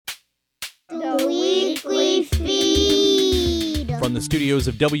from the studios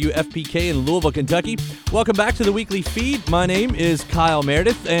of WFPK in Louisville, Kentucky. Welcome back to the weekly feed. My name is Kyle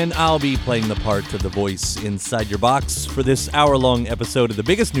Meredith, and I'll be playing the part of the voice inside your box for this hour-long episode of the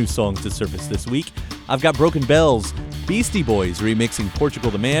biggest new songs to surface this week. I've got Broken Bells, Beastie Boys remixing Portugal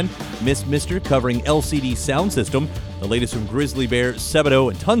the Man, Miss Mister covering LCD Sound System, the latest from Grizzly Bear,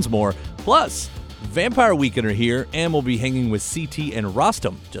 Sebadoh, and tons more. Plus, Vampire Weekend are here, and we'll be hanging with CT and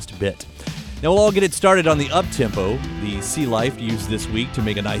Rostam just a bit. Now, we'll all get it started on the up-tempo. The Sea Life used this week to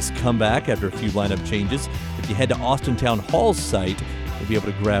make a nice comeback after a few lineup changes. If you head to Austin Town Hall's site, you'll be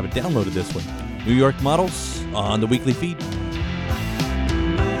able to grab a download of this one. New York Models on the weekly feed.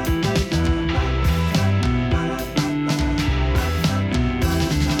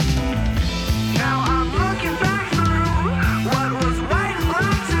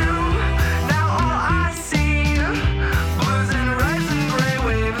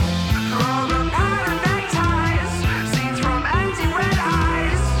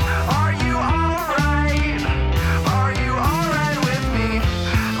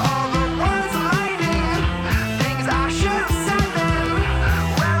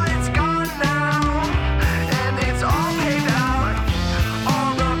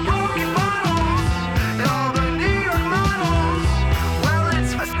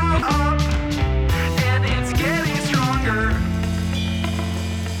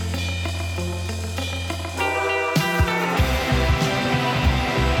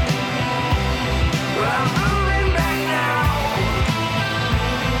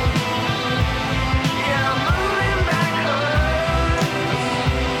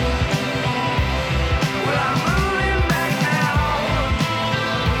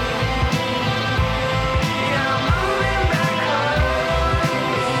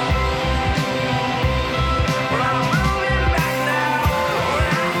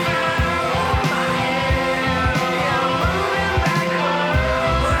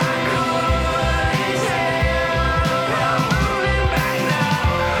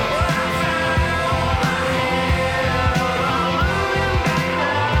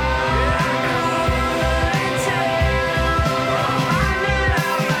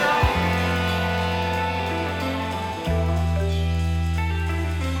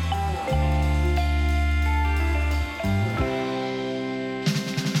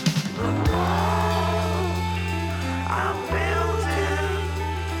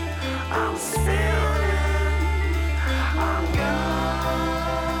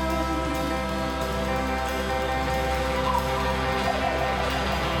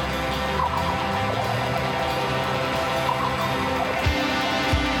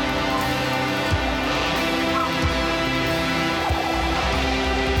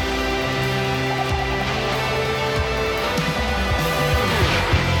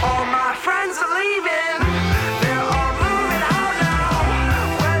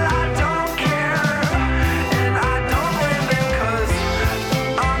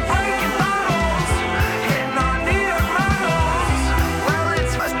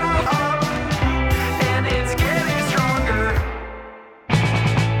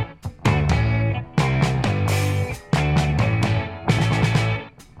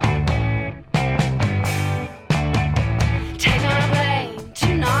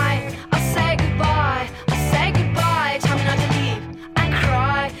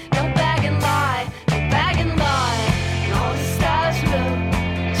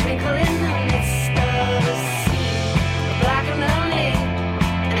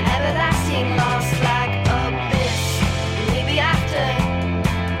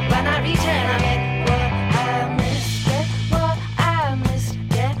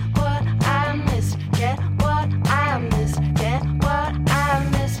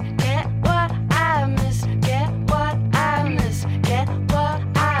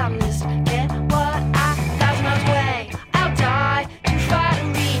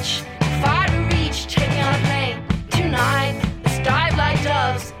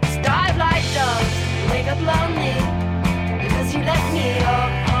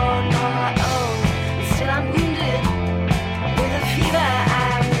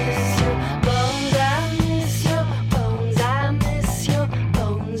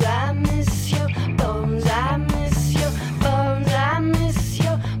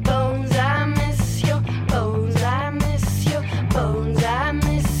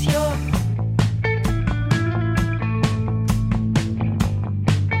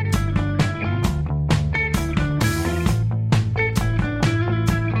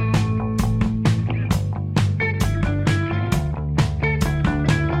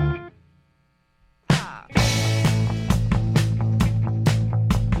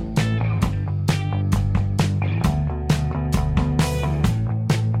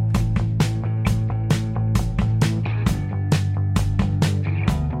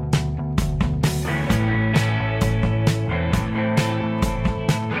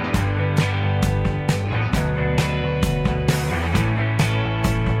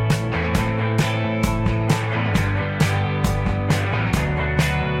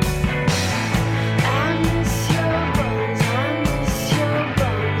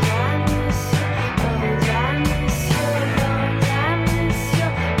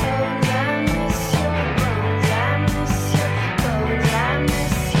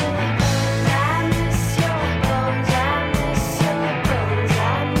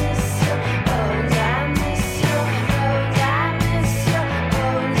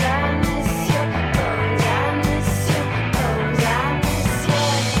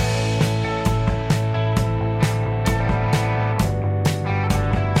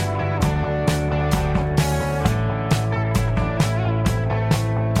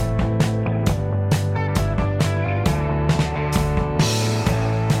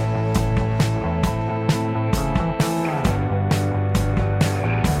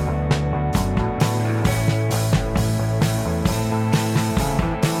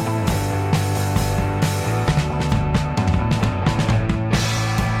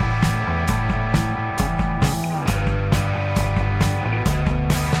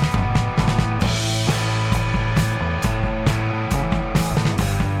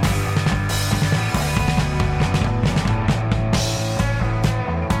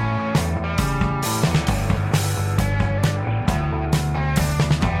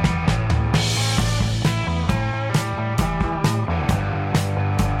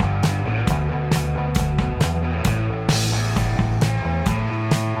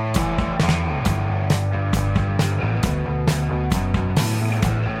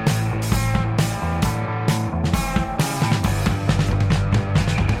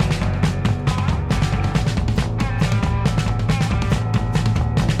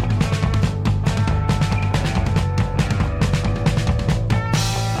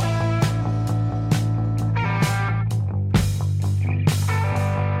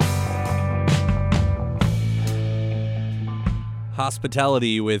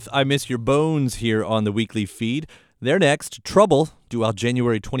 Hospitality with I Miss Your Bones here on the weekly feed. They're next. Trouble, due out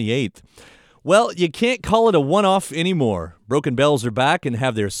January 28th. Well, you can't call it a one-off anymore. Broken Bells are back and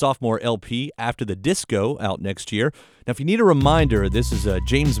have their sophomore LP, After the Disco, out next year. Now, if you need a reminder, this is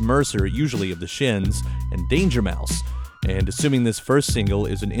James Mercer, usually of the Shins, and Danger Mouse. And assuming this first single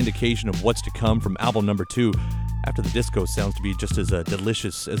is an indication of what's to come from album number 2, After the Disco sounds to be just as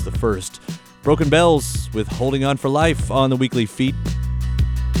delicious as the first. Broken Bells with Holding On for Life on the weekly feed.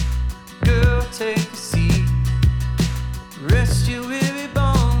 Girl, take a seat. Rest your weary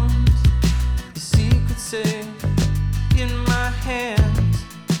bones. Your secret's safe in my hands.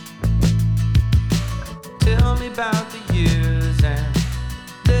 Tell me about the years and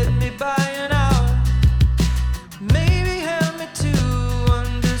let me buy an hour. Maybe help me to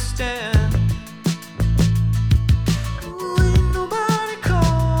understand. Ain't nobody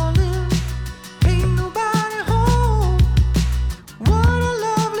calling, ain't nobody home.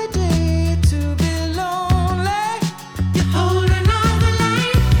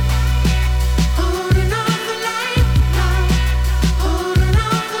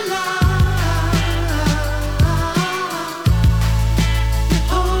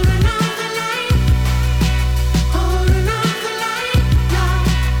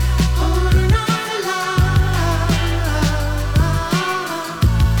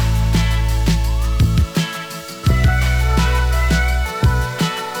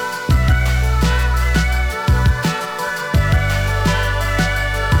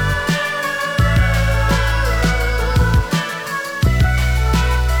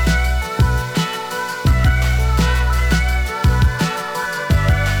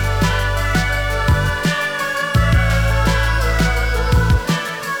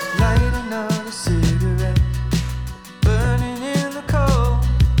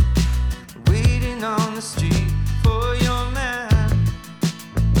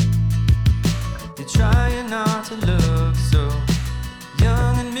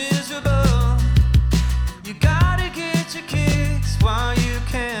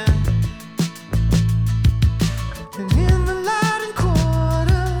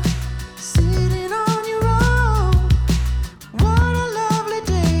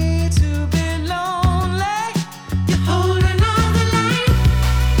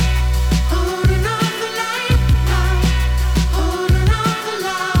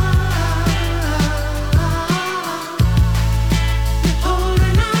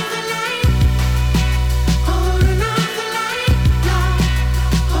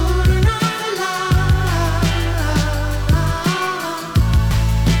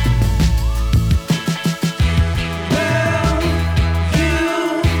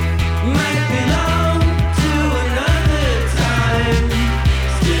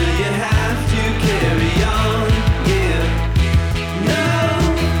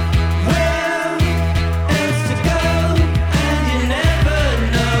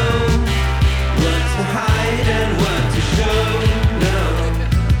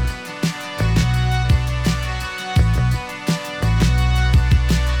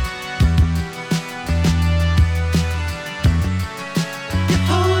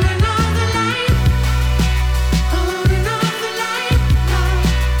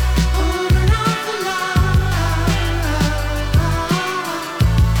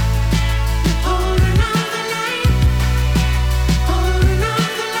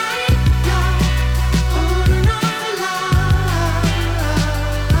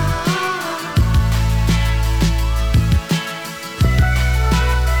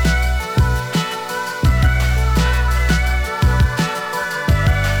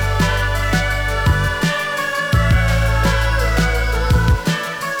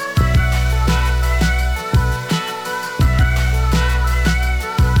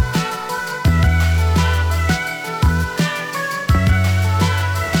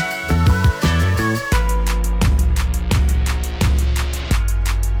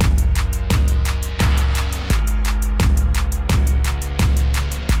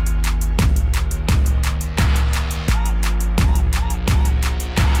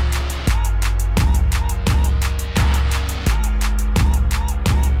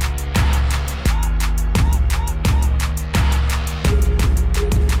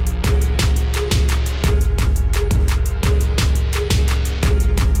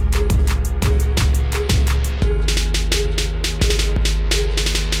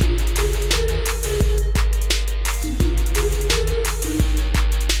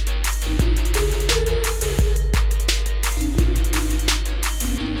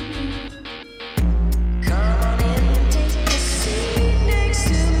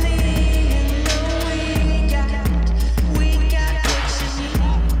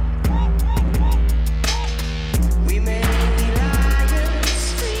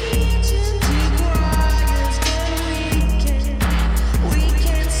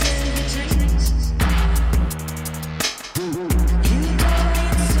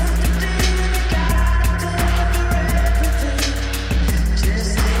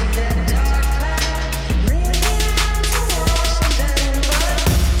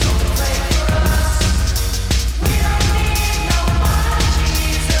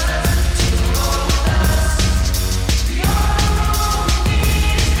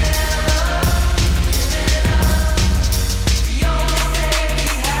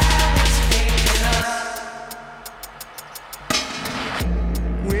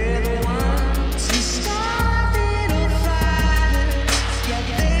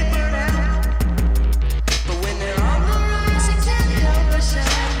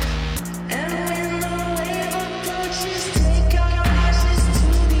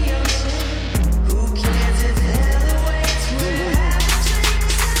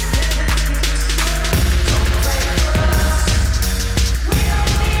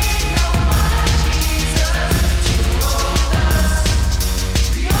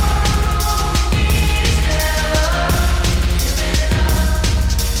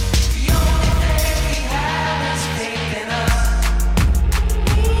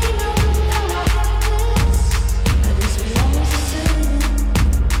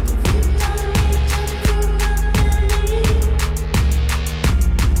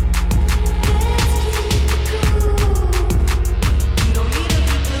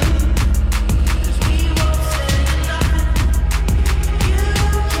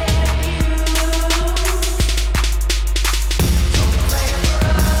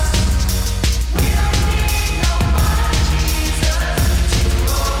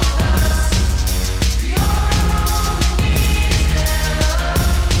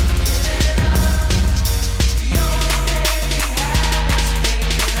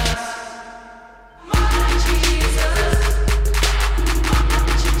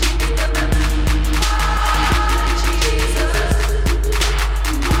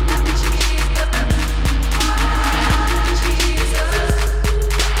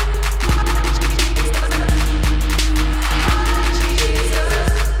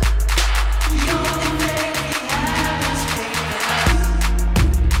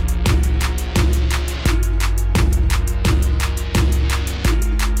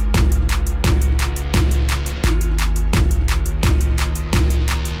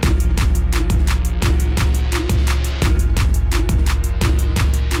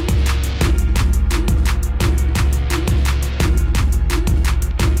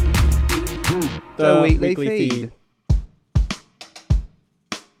 The Weekly Feed.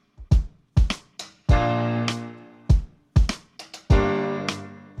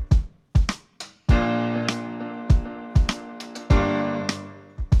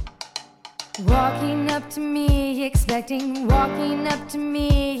 Walking up to me, expecting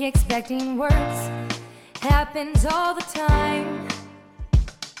words. Happens all the time.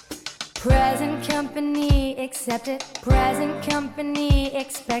 Present company, accept it. Present company,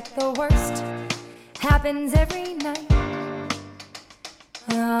 expect the worst. Happens every night.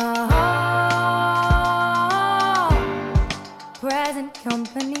 Present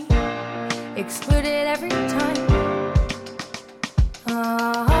company, excluded every time.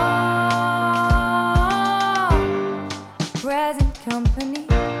 Present company,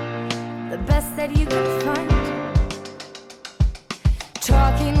 the best that you can find.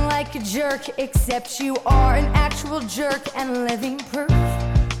 Talking like a jerk, except you are an actual jerk and living proof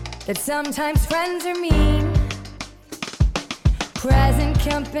that sometimes friends are mean. Present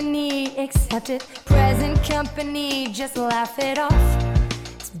company, accept it. Present company, just laugh it off.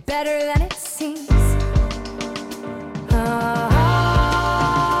 It's better than it seems.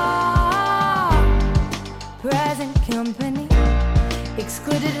 Present company,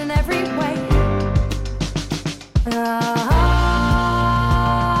 excluded in every way.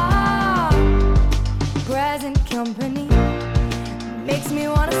 Present company makes me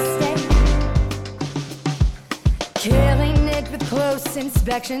wanna stay. Killing it with close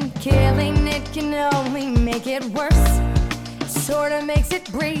inspection. Killing it can only make it worse. Sorta makes it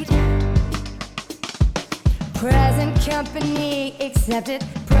breed. Present company, accept it.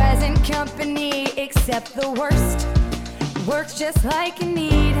 Present company, accept the worst. Works just like a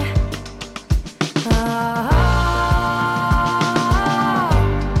need.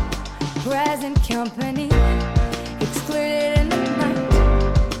 Present company, excluded in the night.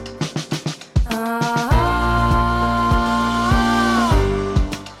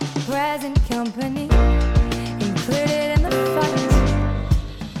 Present company, included in the fight.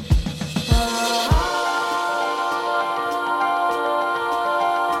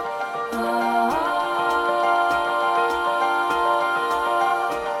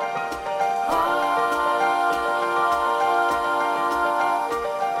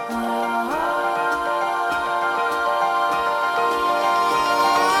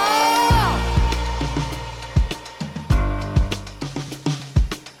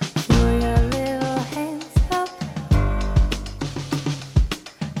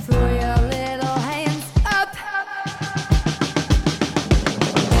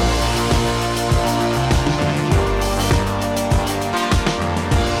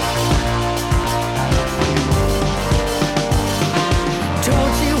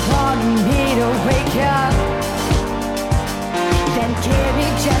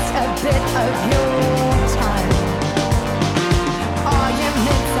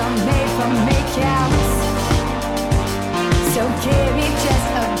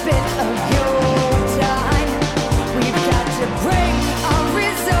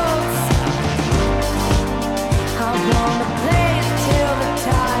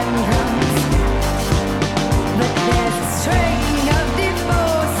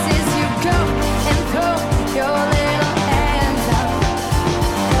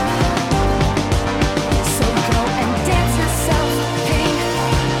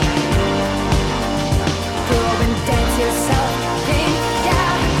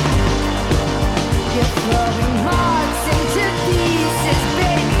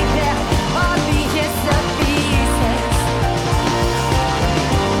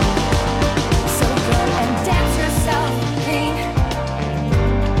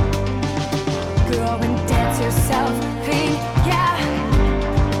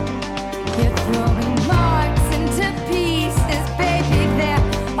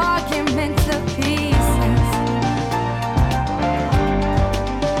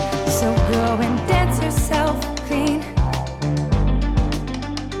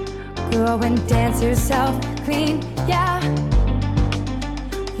 Yourself clean, yeah.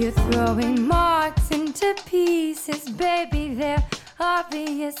 You're throwing marks into pieces, baby. They're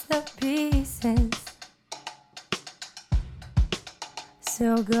obvious, the pieces.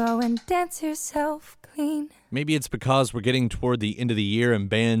 So go and dance yourself clean. Maybe it's because we're getting toward the end of the year and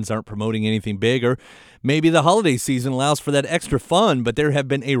bands aren't promoting anything big, or maybe the holiday season allows for that extra fun, but there have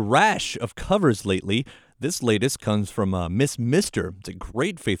been a rash of covers lately. This latest comes from Miss Mister. It's a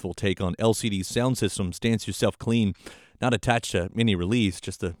great faithful take on LCD Sound System's Dance Yourself Clean. Not attached to any release,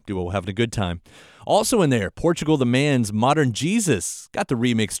 just a duo having a good time. Also in there, Portugal the Man's Modern Jesus. Got the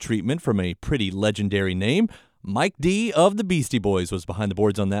remix treatment from a pretty legendary name. Mike D of the Beastie Boys was behind the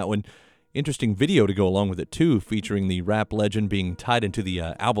boards on that one. Interesting video to go along with it, too, featuring the rap legend being tied into the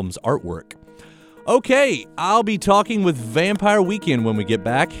album's artwork. Okay, I'll be talking with Vampire Weekend when we get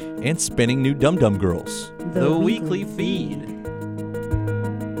back and spinning new Dum Dum Girls. The Weekly Feed.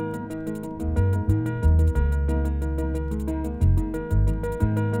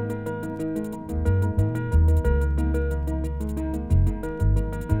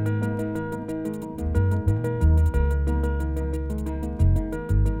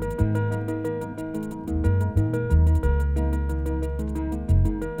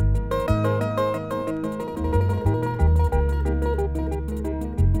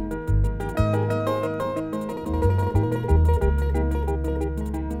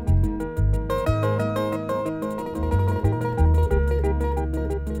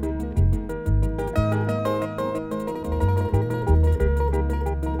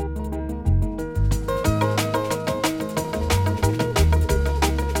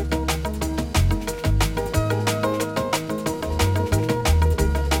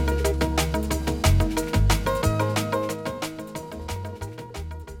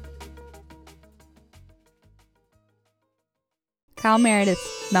 Kyle Meredith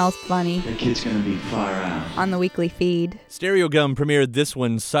smells funny That kid's gonna be far out. on the Weekly Feed. Stereo Gum premiered this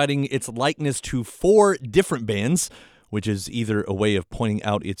one, citing its likeness to 4 different bands, which is either a way of pointing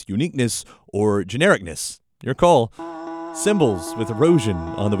out its uniqueness or genericness. Your call. Symbols with Erosion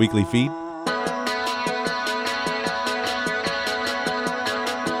on the Weekly Feed.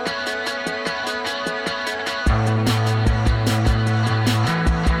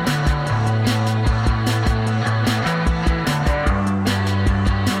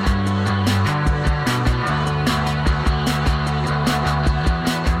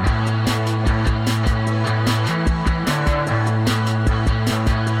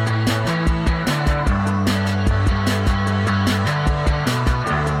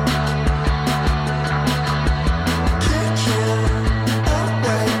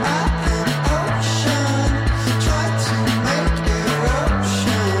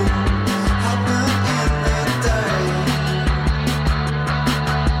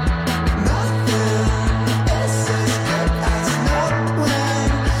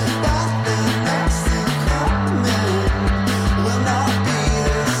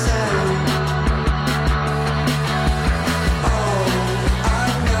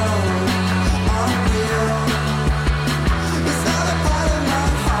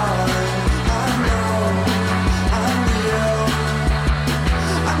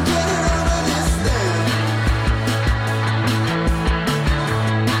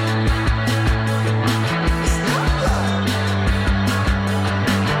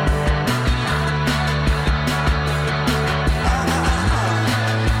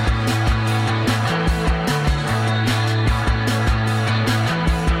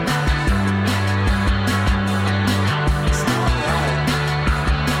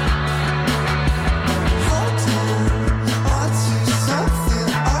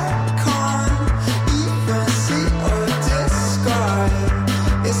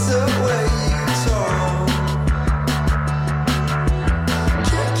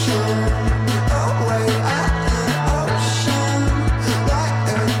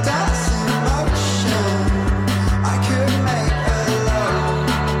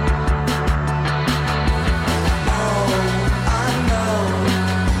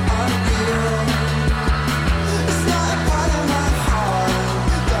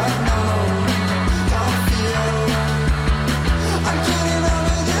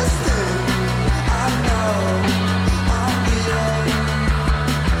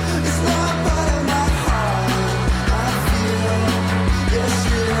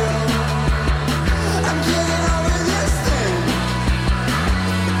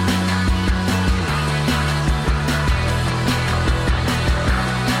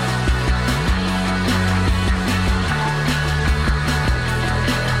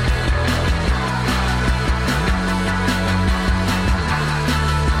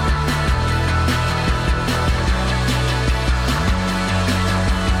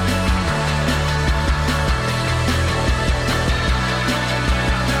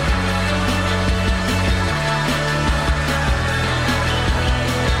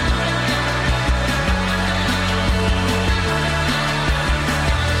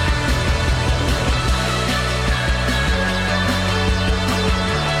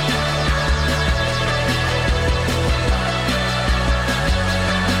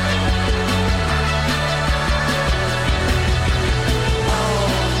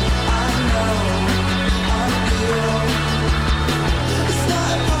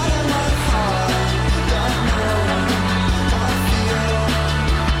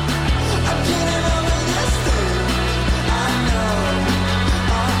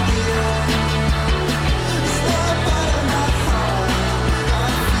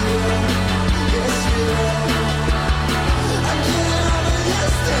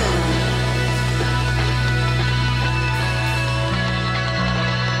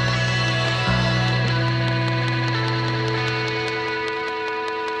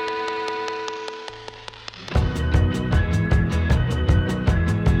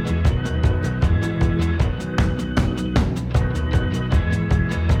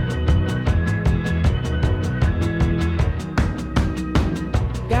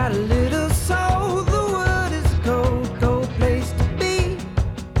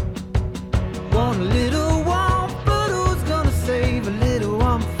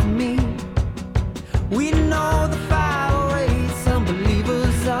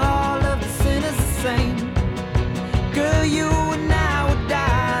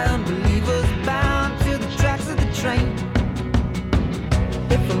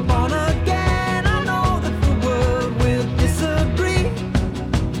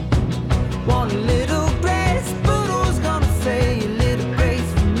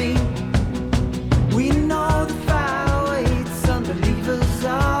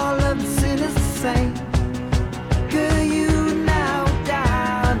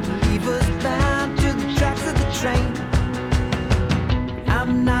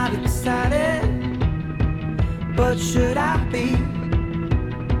 but should I be?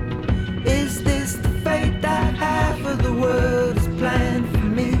 Is this the fate that half of the world is planned for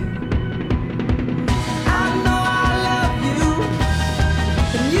me? I know I love you,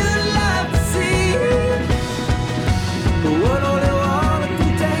 and you love to see, but what only water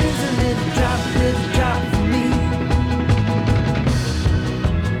contains a little drop for me.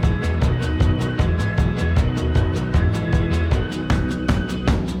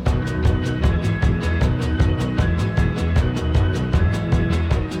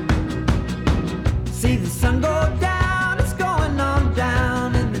 See the sun go down, it's going on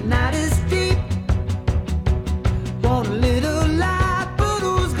down, and the night is deep. Want a little light, but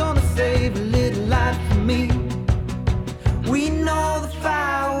who's gonna save a little light for me? We know the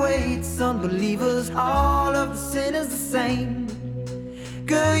fire waits, unbelievers, all of the sinners the same.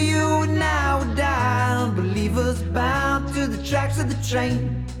 Girl, you and I would die, unbelievers bound to the tracks of the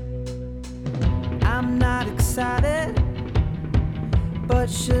train. I'm not excited, but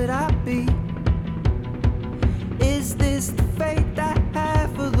should I be? Is this the fate that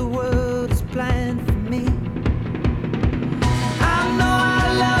half of the world is planned for me? I know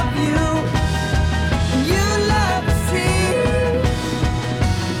I love you, and you love to see,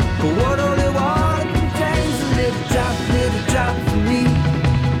 but what only water contains a little drop for me.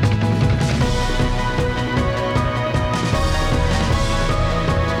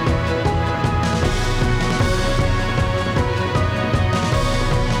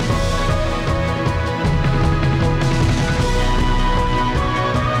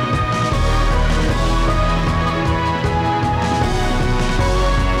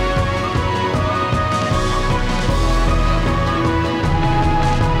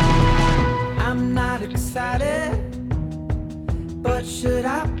 I'm not excited, but should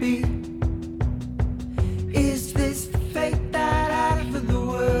I be? Is this the fate that half of the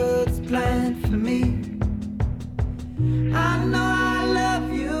world's planned for me? I know I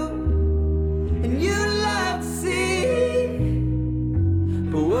love you, and you love to see,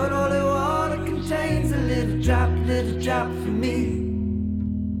 but what only water contains a little drop for me.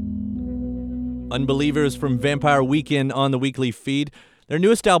 Unbelievers from Vampire Weekend on the weekly feed. Their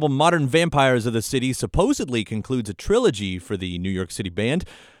newest album, Modern Vampires of the City, supposedly concludes a trilogy for the New York City band,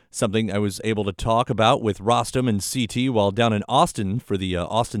 something I was able to talk about with Rostam and CT while down in Austin for the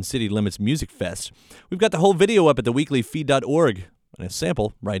Austin City Limits Music Fest. We've got the whole video up at theweeklyfeed.org and a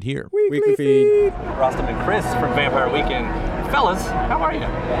sample right here. Weekly feed. Rostam and Chris from Vampire Weekend. Fellas, how are you?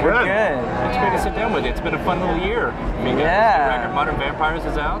 Good. It's great to sit down with you. It's been a fun little year. I mean, Yeah. the record Modern Vampires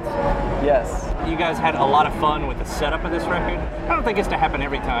is out. Yes. You guys had a lot of fun with the setup of this record. I don't think it's to happen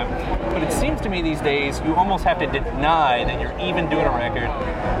every time, but it seems to me these days you almost have to deny that you're even doing a record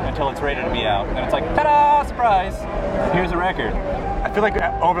until it's ready to be out. And it's like, ta-da, surprise, here's a record. I feel like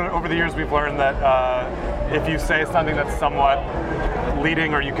over the years we've learned that if you say something that's somewhat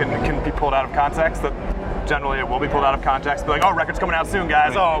leading or you can be pulled out of context, that generally it will be pulled out of context. Be like, oh, record's coming out soon,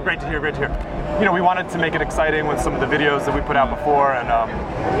 guys. Oh, great to hear, great to hear. You know, we wanted to make it exciting with some of the videos that we put out before, and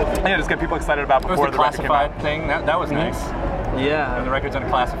yeah, just get people excited about before the record came out. Classified thing, that was nice. Yeah. And the record's on a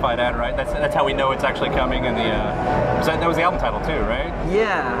classified ad, right? That's how we know it's actually coming. And that was the album title too, right?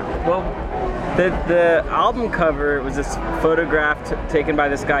 Yeah. Well, the album cover was this photograph taken by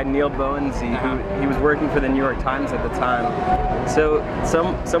this guy Neil Bowensy, who he was working for the New York Times at the time. So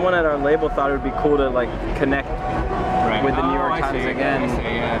someone at our label thought it would be cool to like connect with the New York Times again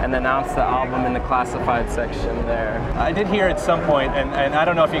and announce the album in the classified section there. I did hear at some point, and I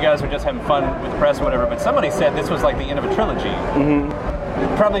don't know if you guys were just having fun with the press or whatever, but somebody said this was like the end of a trilogy. Mm-hmm.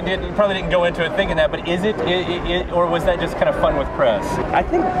 Probably didn't go into it thinking that, but is it or was that just kind of fun with press? I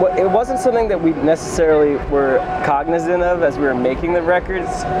think it wasn't something that we necessarily were cognizant of as we were making the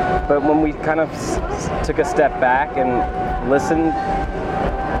records, but when we kind of took a step back and listened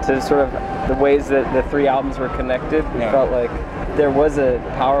to sort of the ways that the three albums were connected, we felt like there was a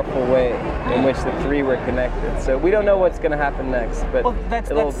powerful way in which the three were connected. So we don't know what's going to happen next, but well,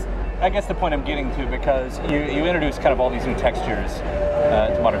 that's I guess the point I'm getting to, because you introduce kind of all these new textures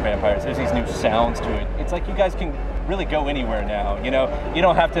to Modern Vampires. There's these new sounds to it. It's like you guys can really go anywhere now. You know, you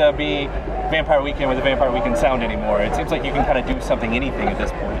don't have to be Vampire Weekend with a Vampire Weekend sound anymore. It seems like you can kind of do anything at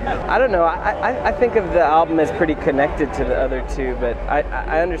this point. I don't know. I think of the album as pretty connected to the other two, but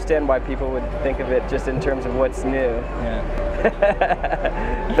I understand why people would think of it just in terms of what's new.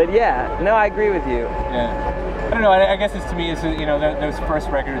 Yeah. But yeah, no, I agree with you. Yeah. I don't know. I guess it's to me is those first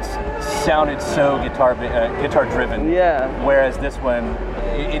records sounded so guitar driven. Yeah. Whereas this one,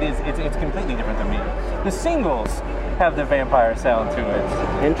 it's completely different than me. The singles have the vampire sound to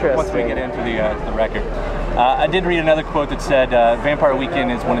it. Interesting. Once we get into the record. I did read another quote that said Vampire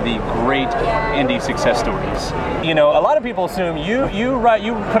Weekend is one of the great indie success stories. You know, a lot of people assume you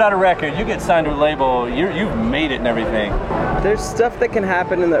put out a record, you get signed to a label, you've made it and everything. There's stuff that can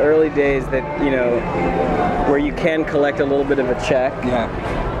happen in the early days that, you know, where you can collect a little bit of a check. Yeah.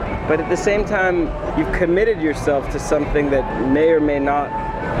 But at the same time, you've committed yourself to something that may or may not,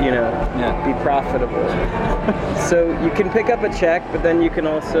 you know, be profitable. So you can pick up a check, but then you can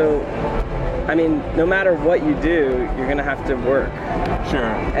also, I mean, no matter what you do, you're gonna have to work.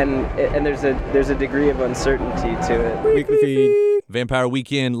 Sure. And there's a degree of uncertainty to it. Weekly Feed. Vampire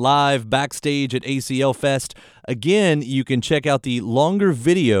Weekend live backstage at ACL Fest. Again, you can check out the longer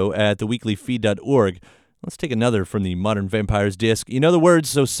video at theweeklyfeed.org. Let's take another from the Modern Vampires disc. You know the words,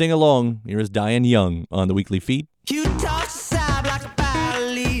 so sing along. Here is Diane Young on the Weekly Feed. You toss aside like a pile of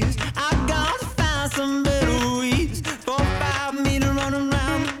leaves. I'm gonna find some better weeds. 4 or 5 me to run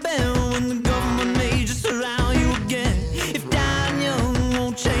around the bend when the government may just surround you again. If dying young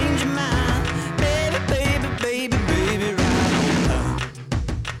won't change your mind, baby, baby, baby, baby, right on time.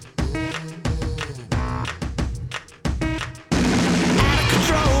 Out of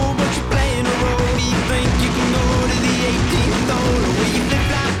control, but you're playing a role. Do you think you can go to the 18th hole? Or will you flip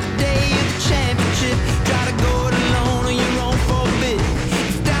flop the day of the championship? Try to go it alone on your own for a bit.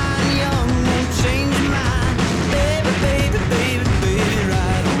 If dying young won't change your mind, baby, baby, baby, baby,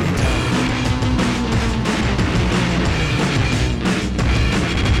 right on time.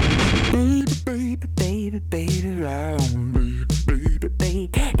 Baby, baby, baby, baby, right on. Baby, baby,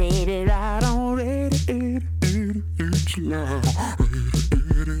 baby, baby, right on.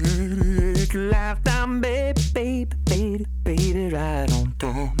 It's lifetime, baby, baby, baby, baby, right on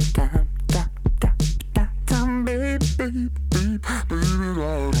time, time, time, time, time, time, baby, baby, baby, baby,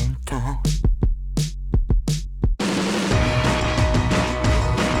 right on time.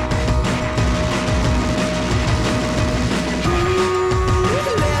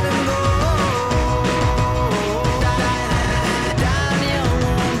 Let him go. Dying young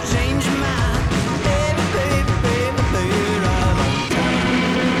won't change your mind. Baby, baby, baby, baby, right on time.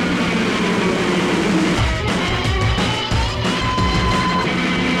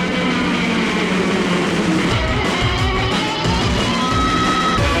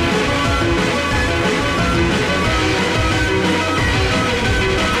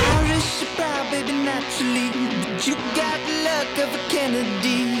 Irish are proud, baby, naturally, but you got the luck of a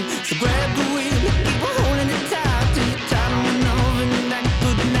Kennedy. So grab the wheel, keep on holding it tight till you're tired of running over and that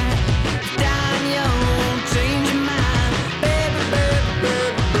good night. Dying young won't change your mind, baby, baby,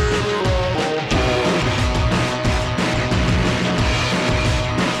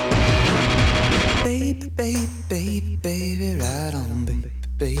 baby, baby, baby, baby, baby, right on,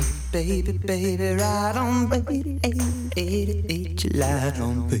 baby, baby, baby, right on, baby, 88, you light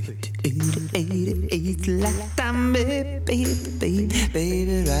on, baby, 88, lifetime, baby, baby,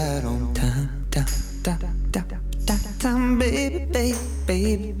 baby, right on time, time, time, time, time, time, baby, baby,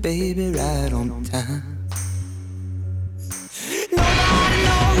 baby, baby, right on time. Nobody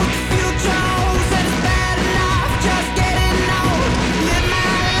knows what the future holds, and it's bad enough just getting old. Live my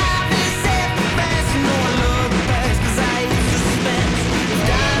life in safe and fast. You know I love the past 'cause I hate suspense.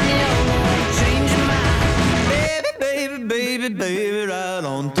 Dying young won't change your mind, baby, baby, baby, baby, right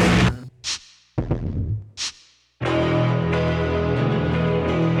on time.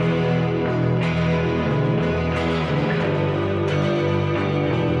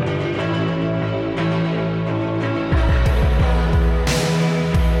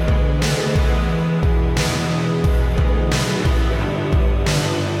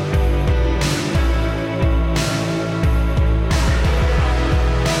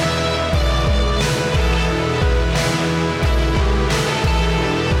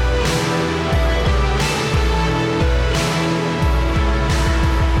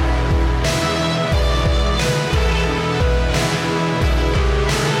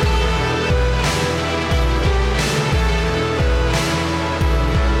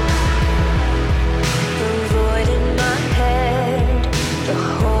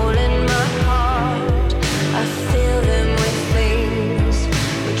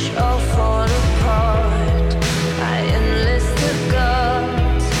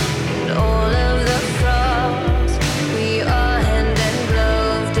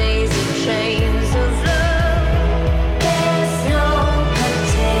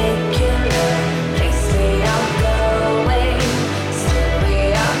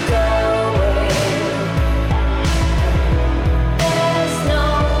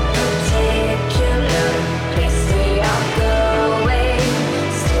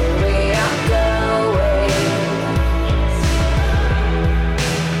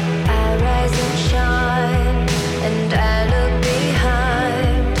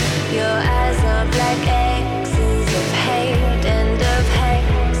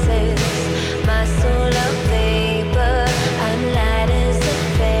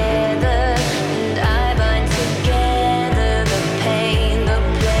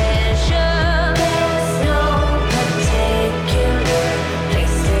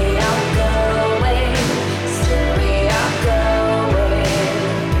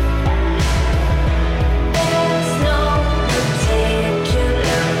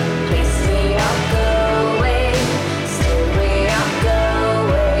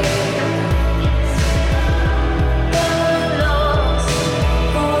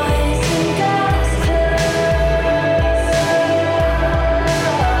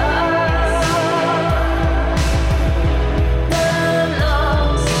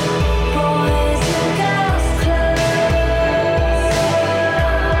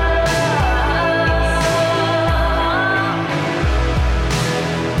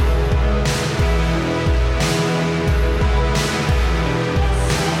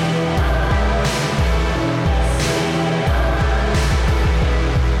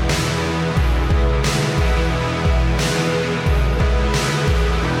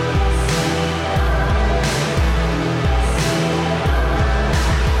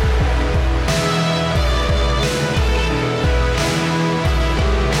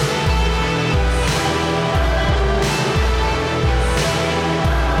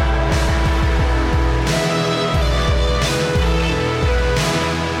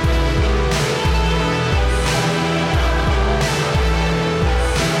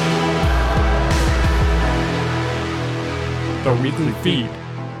 weekly feed.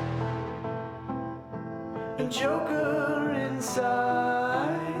 A joker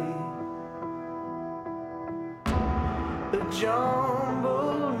inside, a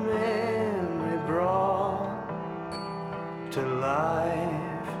jumbled memory brought to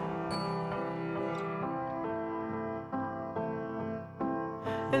life,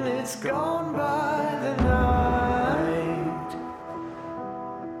 and it's gone by the night.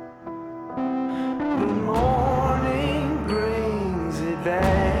 The morning brings it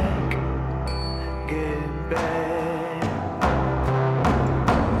back, get back,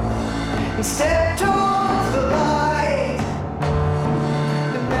 and step towards the light.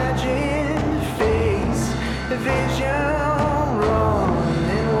 Imagine the face, the vision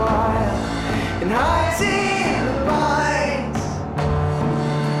running wild, and hides in the pines.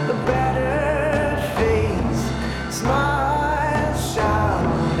 A battered face, smile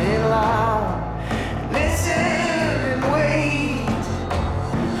shouting loud. Listen and wait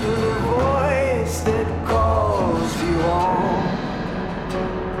for the voice that calls you on.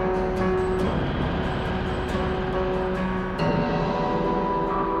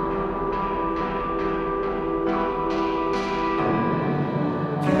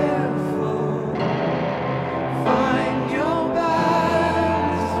 Careful, find your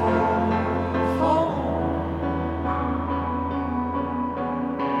bathroom phone.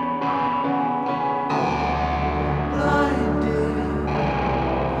 Blinded,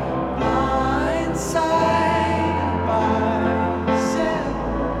 blindsided by sin.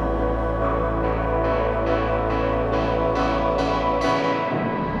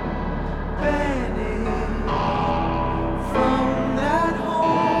 Banished from that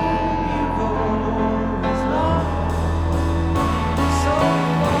home you've always loved so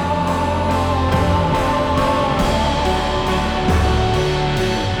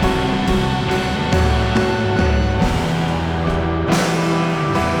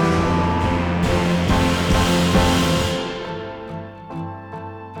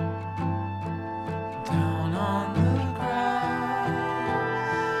down on the grass,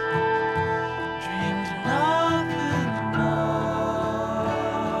 dreamed nothing much.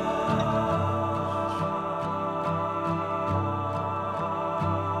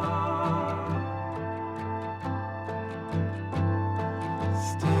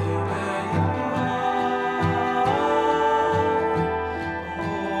 Stay where you are,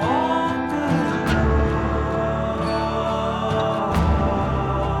 walk alone.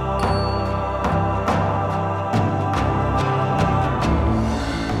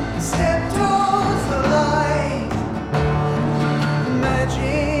 Step towards the light.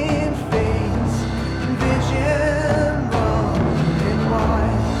 Imagine face and vision running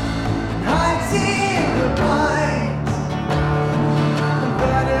wide. Hides in the pines. A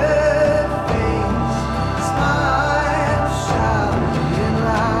battered face, smile shouting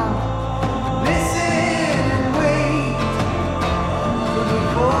loud. Listen and wait for the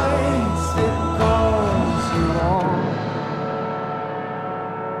voice that calls you on.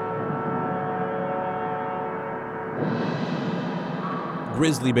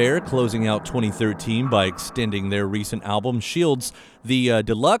 Grizzly Bear closing out 2013 by extending their recent album Shields. The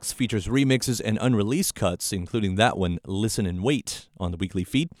deluxe features remixes and unreleased cuts, including that one, Listen and Wait, on the weekly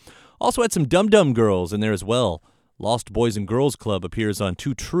feed. Also had some Dum Dum Girls in there as well. Lost Boys and Girls Club appears on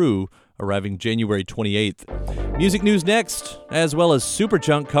Too True, arriving January 28th. Music news next, as well as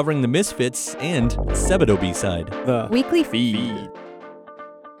Superchunk covering the Misfits and Sebadoh B-side. The Weekly feed.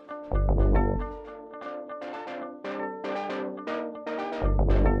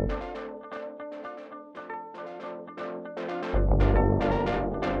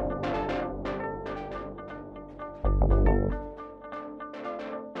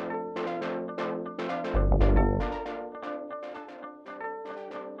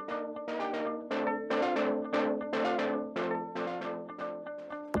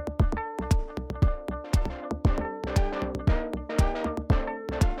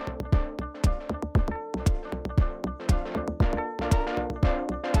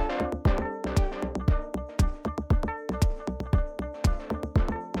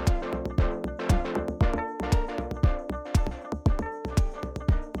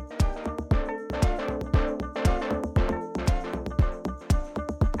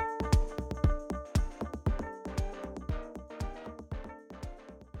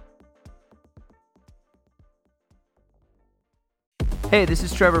 Hey, this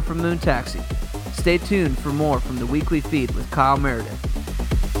is Trevor from Moon Taxi. Stay tuned for more from the weekly feed with Kyle Meredith.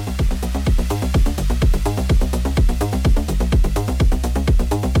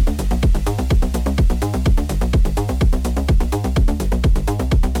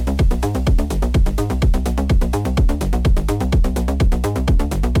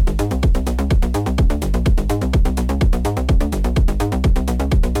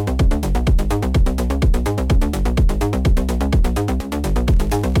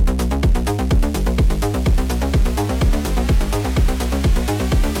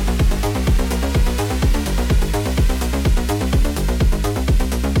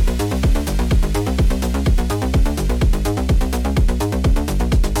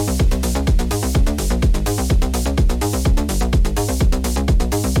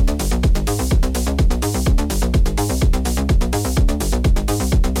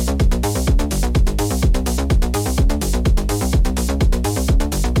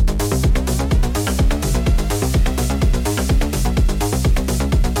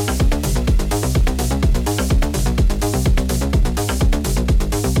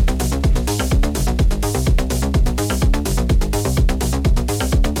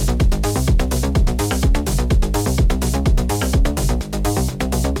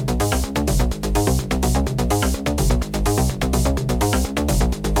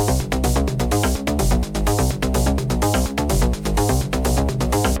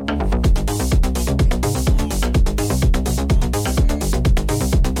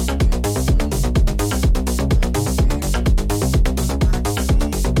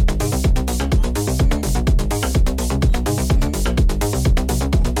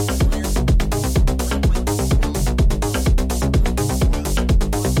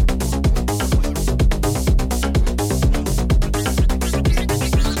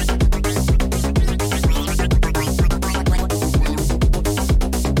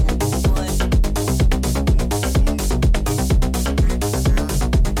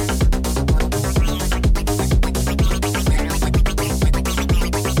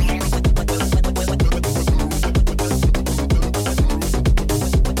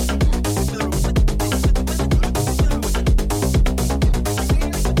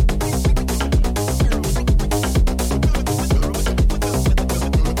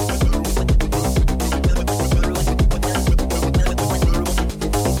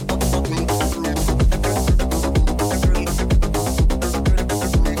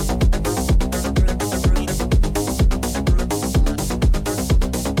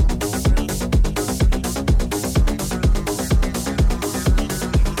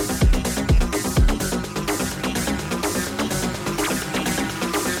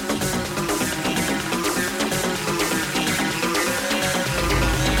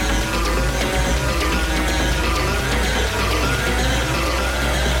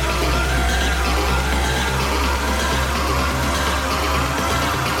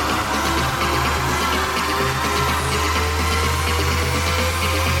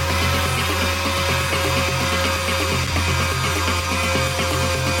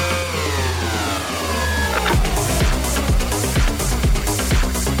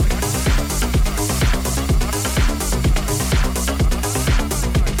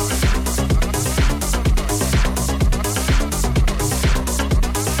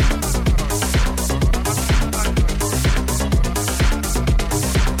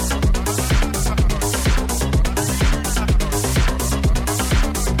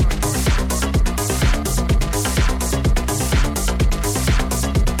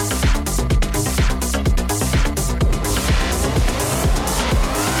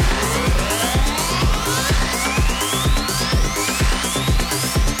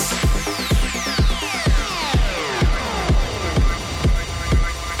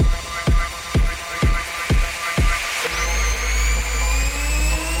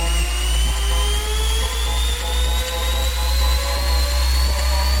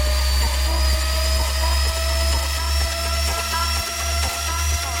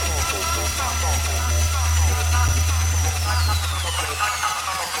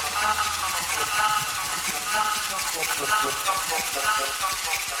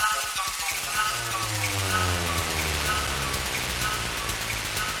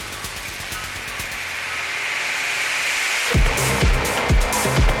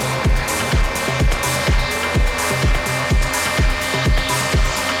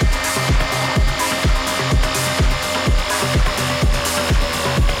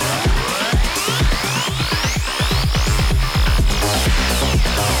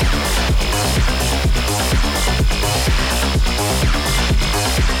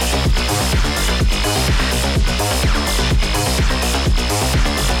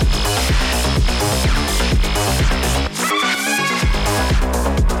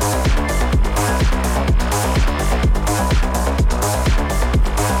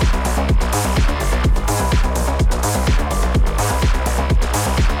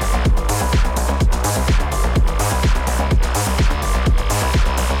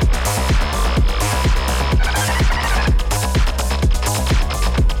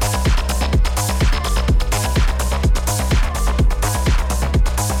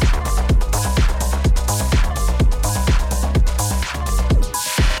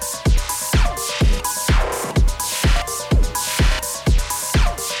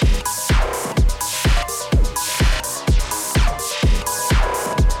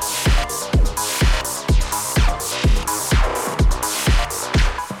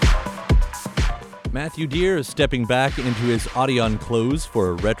 Matthew Deere is stepping back into his Audion clothes for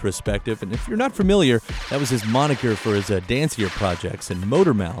a retrospective, and if you're not familiar, that was his moniker for his dancier projects, and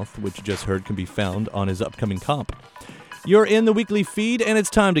Motormouth, which you just heard, can be found on his upcoming comp. You're in the weekly feed, and it's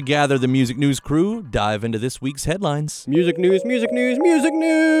time to gather the Music News crew, dive into this week's headlines. Music news, music news, music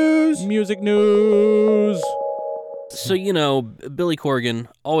news! Music news! So, Billy Corgan,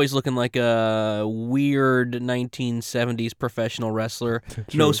 always looking like a weird 1970s professional wrestler.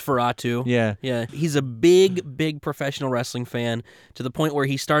 Nosferatu. Yeah. Yeah. He's a big professional wrestling fan to the point where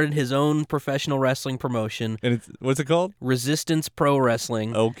he started his own professional wrestling promotion. And what's it called? Resistance Pro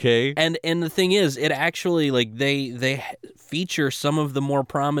Wrestling. Okay. And the thing is, it actually, they feature some of the more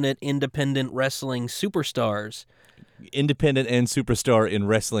prominent independent wrestling superstars. Independent and superstar in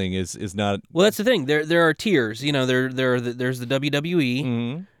wrestling is not... Well, that's the thing. There are tiers. There's the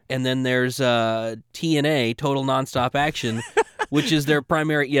WWE, and then there's TNA, Total Nonstop Action, which is their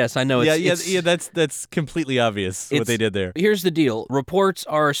primary... Yes, I know. That's completely obvious what they did there. Here's the deal. Reports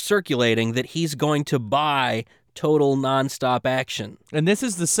are circulating that he's going to buy Total Nonstop Action. And this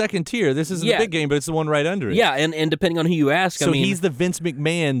is the second tier. This isn't the big game, but it's the one right under it. Yeah, and depending on who you ask, so he's the Vince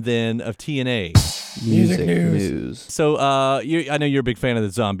McMahon, then, of TNA. Music news. So I know you're a big fan of the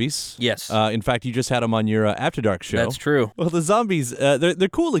Zombies. Yes. In fact, you just had them on your After Dark show. That's true. Well, the Zombies, they're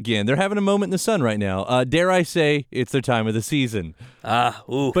cool again. They're having a moment in the sun right now. Dare I say, it's their time of the season.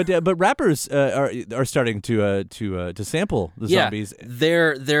 Ooh. But rappers are starting to sample the Zombies.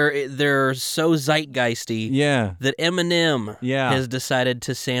 They're so zeitgeisty. Yeah. That Eminem has decided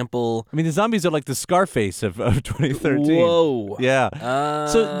to sample. I mean, the Zombies are like the Scarface of 2013. Whoa. Yeah.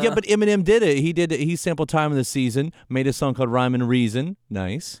 But Eminem did it. He sampled Time of the Season, made a song called Rhyme and Reason.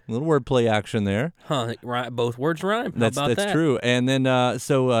 Nice. A little wordplay action there. Huh. Both words rhyme. How about that's true. And then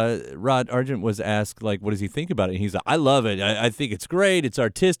Rod Argent was asked, what does he think about it? And he's like, I love it. I think it's great. It's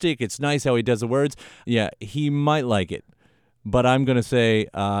artistic. It's nice how he does the words. Yeah, he might like it. But I'm going to say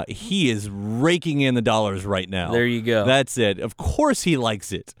he is raking in the dollars right now. There you go. That's it. Of course he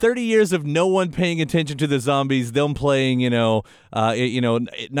likes it. 30 years of no one paying attention to the Zombies, them playing,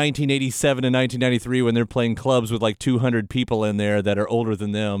 1987 and 1993 when they're playing clubs with 200 people in there that are older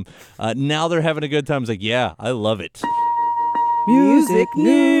than them. Now they're having a good time. It's like, yeah, I love it. Music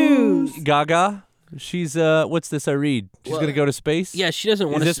news. Gaga. She's, what's this I read? She's going to go to space? Yeah, she doesn't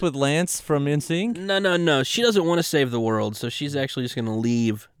want to... Is this with Lance from NSYNC? No. She doesn't want to save the world, so she's actually just going to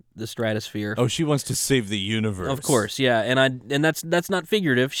leave the stratosphere. Oh, she wants to save the universe. Of course, yeah. And that's not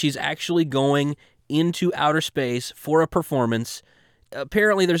figurative. She's actually going into outer space for a performance.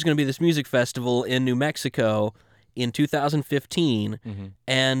 Apparently, there's going to be this music festival in New Mexico in 2015,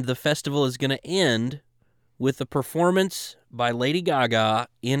 and the festival is going to end with a performance by Lady Gaga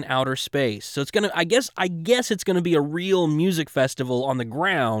in outer space. So it's I guess it's gonna be a real music festival on the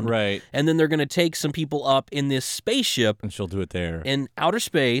ground. Right. And then they're gonna take some people up in this spaceship. And she'll do it there. In outer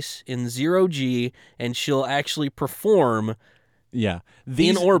space, in 0G, and she'll actually perform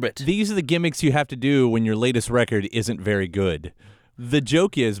in orbit. These are the gimmicks you have to do when your latest record isn't very good. The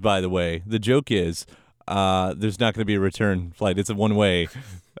joke is, by the way, there's not going to be a return flight. It's a one-way.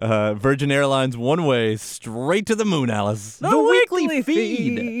 Virgin Airlines one-way straight to the moon, Alice. The weekly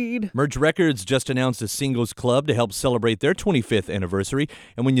feed. Merge Records just announced a singles club to help celebrate their 25th anniversary.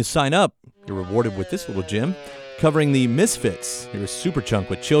 And when you sign up, you're rewarded with this little gem. covering the Misfits. Here's Superchunk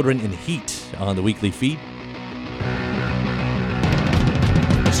with Children in Heat on the weekly feed.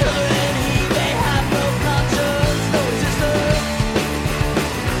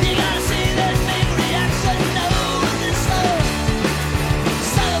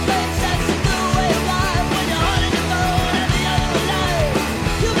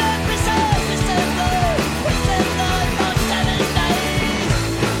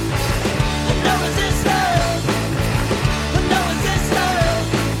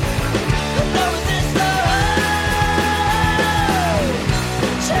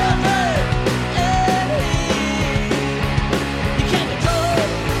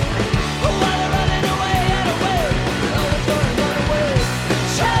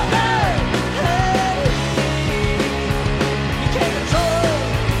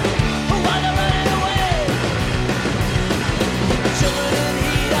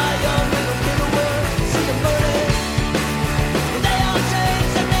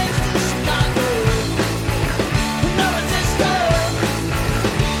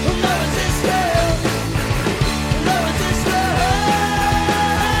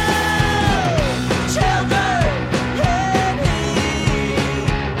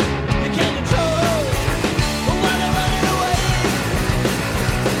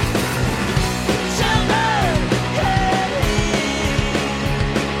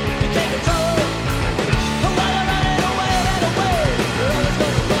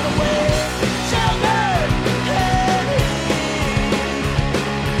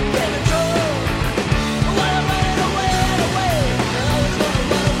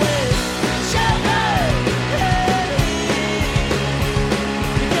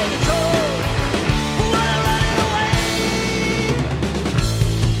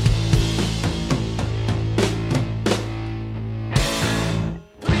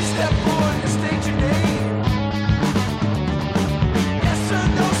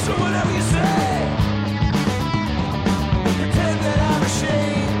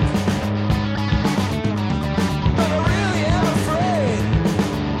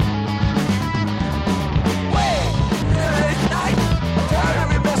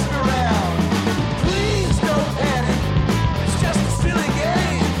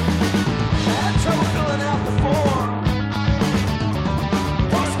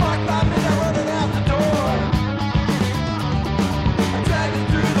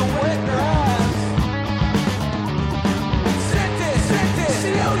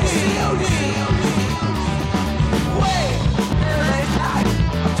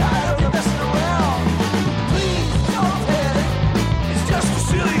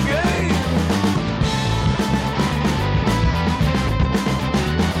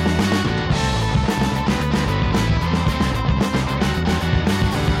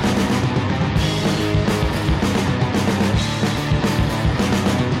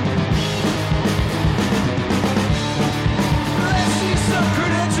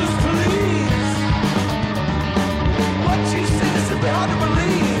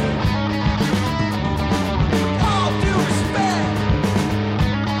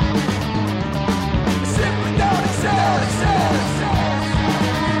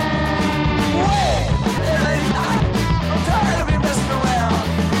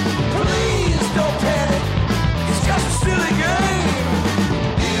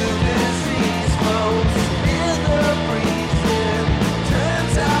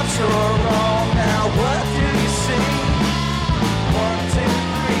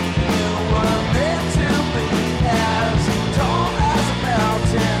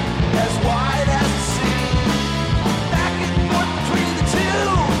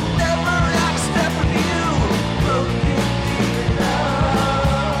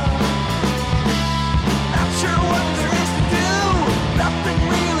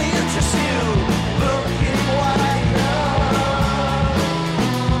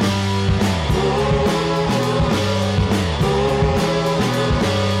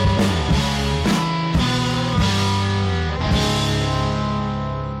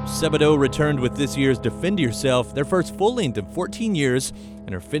 Sebadoh returned with this year's Defend Yourself, their first full length in 14 years,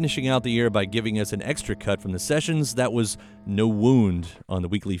 and are finishing out the year by giving us an extra cut from the sessions. That was No Wound on the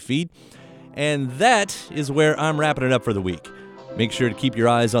weekly feed. And that is where I'm wrapping it up for the week. Make sure to keep your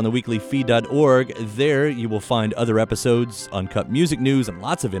eyes on theweeklyfeed.org. There you will find other episodes, uncut music news, and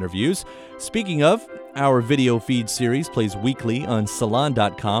lots of interviews. Speaking of, our video feed series plays weekly on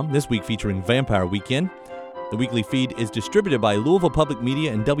Salon.com, this week featuring Vampire Weekend. The weekly feed is distributed by Louisville Public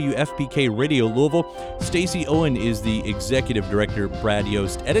Media and WFPK Radio Louisville. Stacy Owen is the executive director. Brad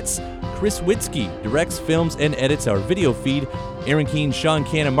Yost edits. Chris Witzke directs, films, and edits our video feed. Aaron Keene, Sean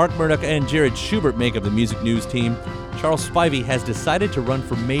Cannon, Mark Murdoch, and Jared Schubert make up the music news team. Charles Spivey has decided to run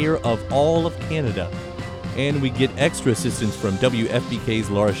for mayor of all of Canada. And we get extra assistance from WFPK's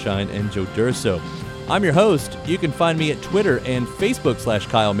Laura Shine and Joe Durso. I'm your host. You can find me at Twitter and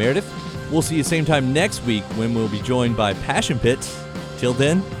Facebook/Kyle Meredith. We'll see you same time next week when we'll be joined by Passion Pit. Till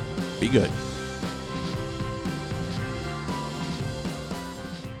then, be good.